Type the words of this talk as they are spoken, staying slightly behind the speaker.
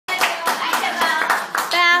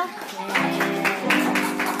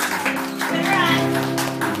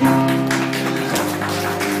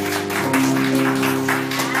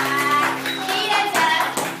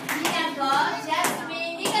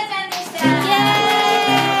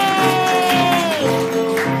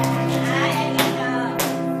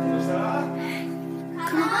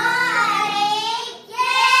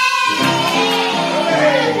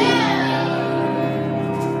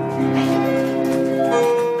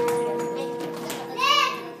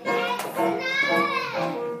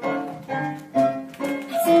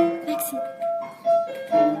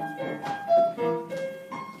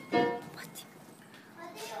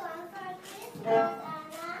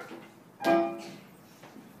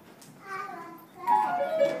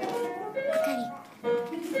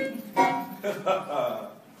I'm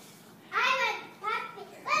a puppy.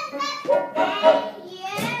 Hey,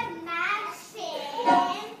 you're Maxxine.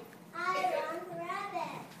 I want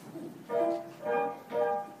rabbit.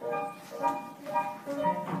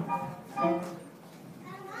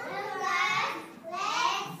 Come on,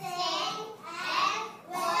 let's sing and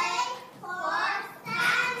wait for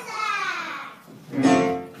Santa.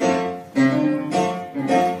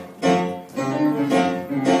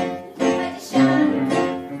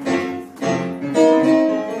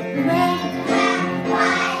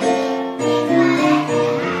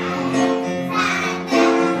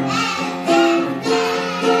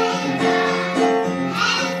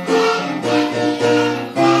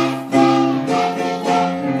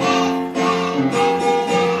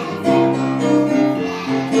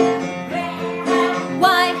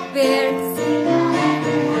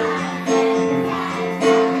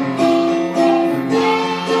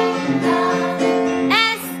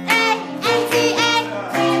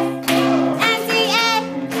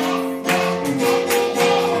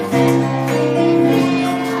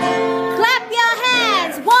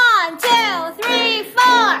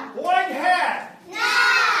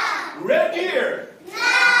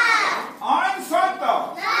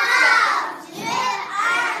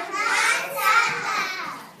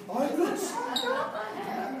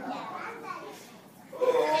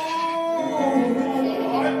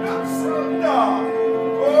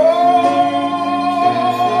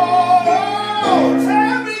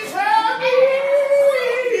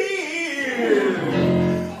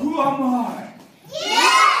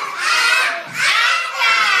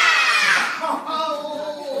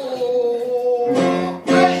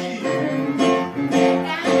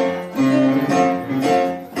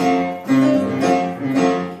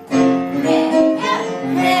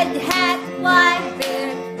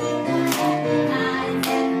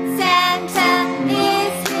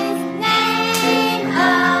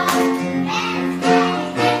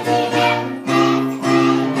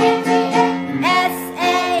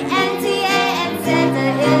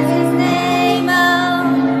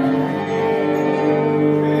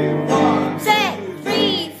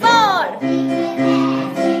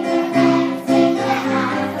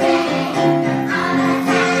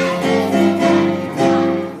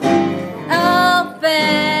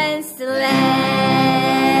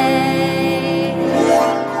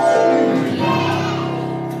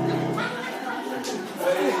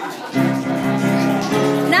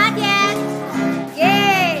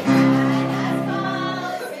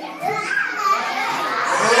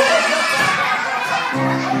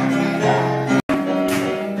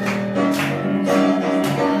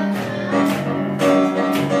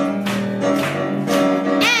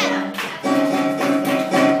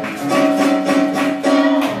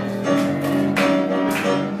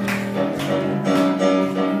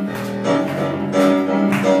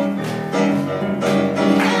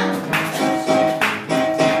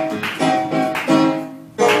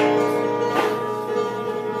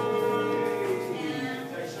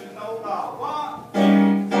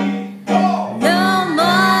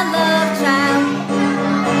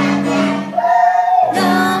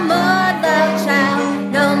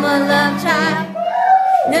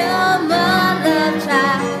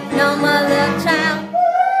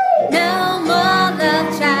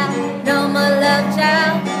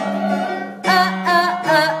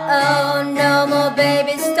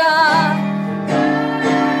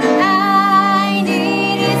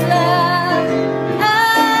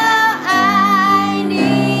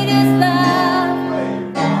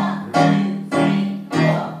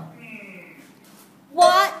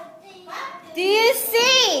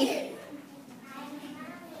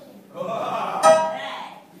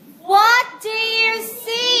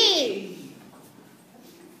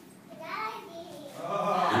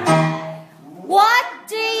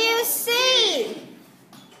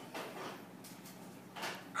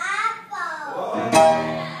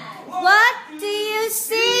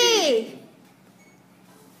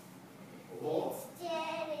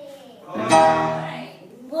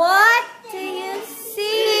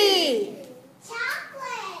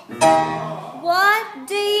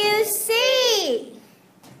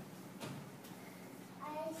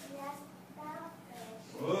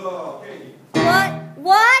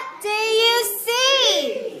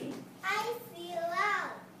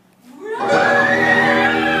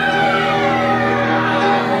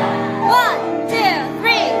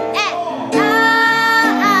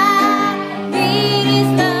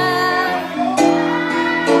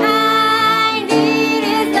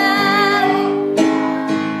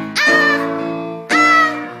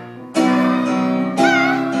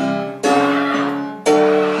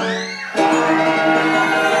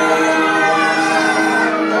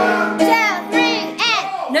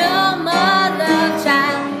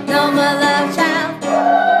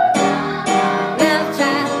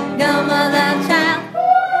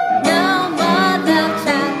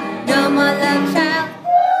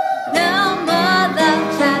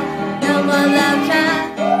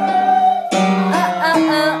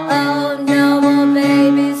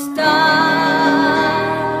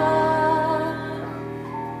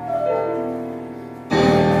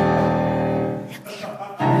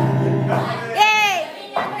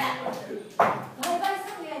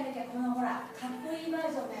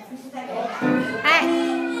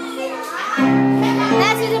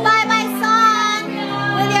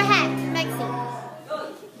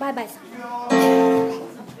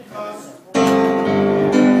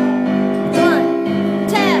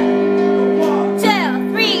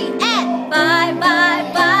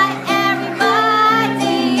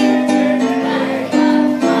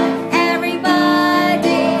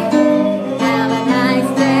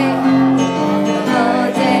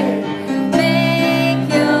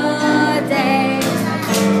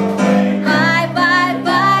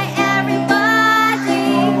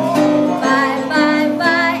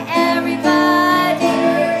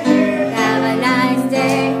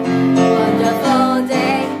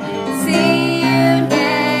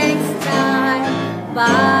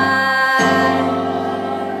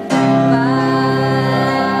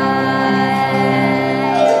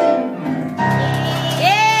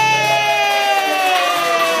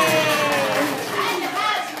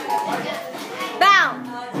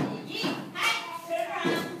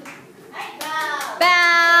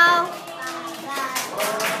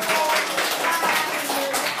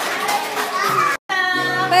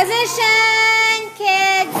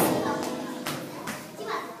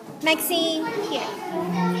 Maxxine, here.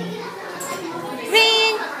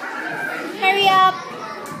 Green, hurry up.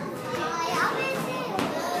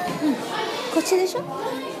 こっちでしょ?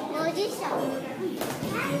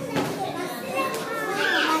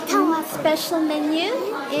 Our special menu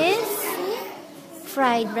is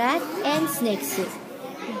fried rat and snake soup.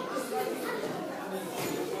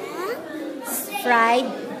 Fried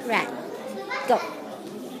rat. Go.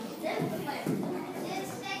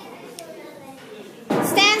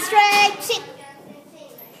 Stand straight. Sit.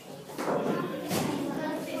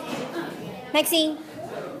 Maxxine.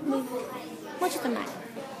 もうちょっと前。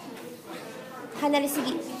離れすぎ。は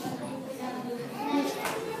い、じ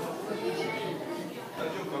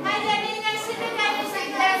ゃあみんな静かにして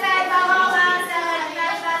ください。パフォーマンス始ま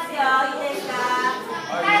りますよ。いいですか？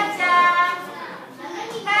かっち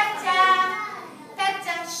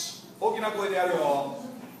ゃん、大きな声でやるよ。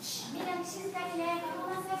みんな静かにね、パフ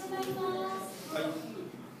ォーマンス始まります。はい。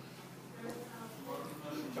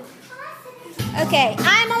Okay,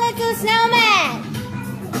 I'm a little snowman.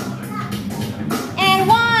 And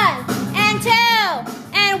 1, and 2,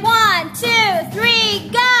 and 1, 2, 3,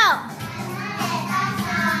 go!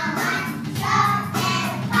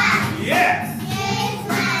 Yes!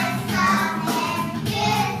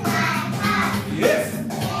 Yes!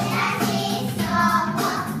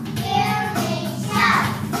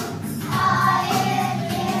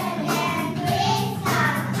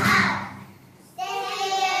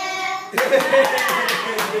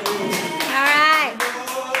 Alright.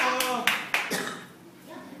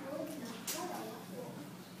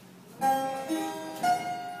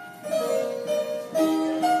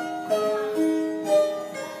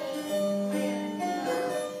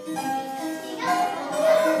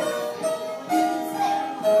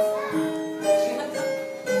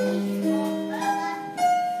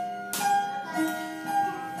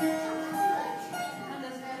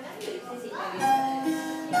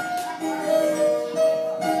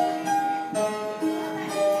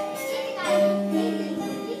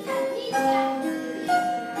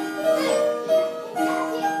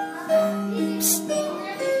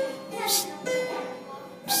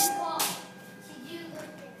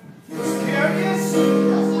 Scariest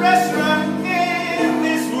restaurant in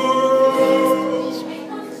this world.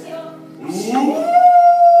 Ooh.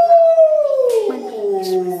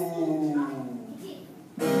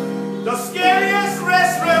 The scariest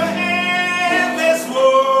restaurant in this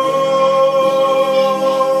world.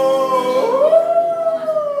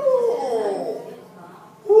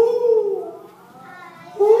 Ooh.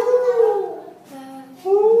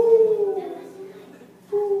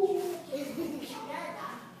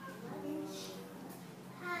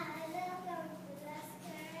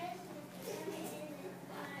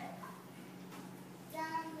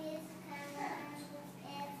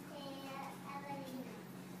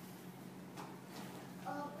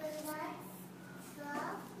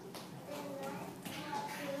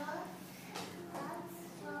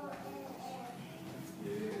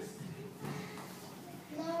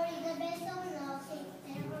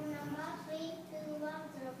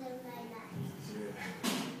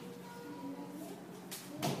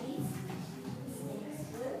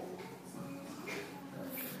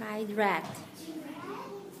 Fried rat.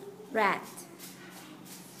 Rat.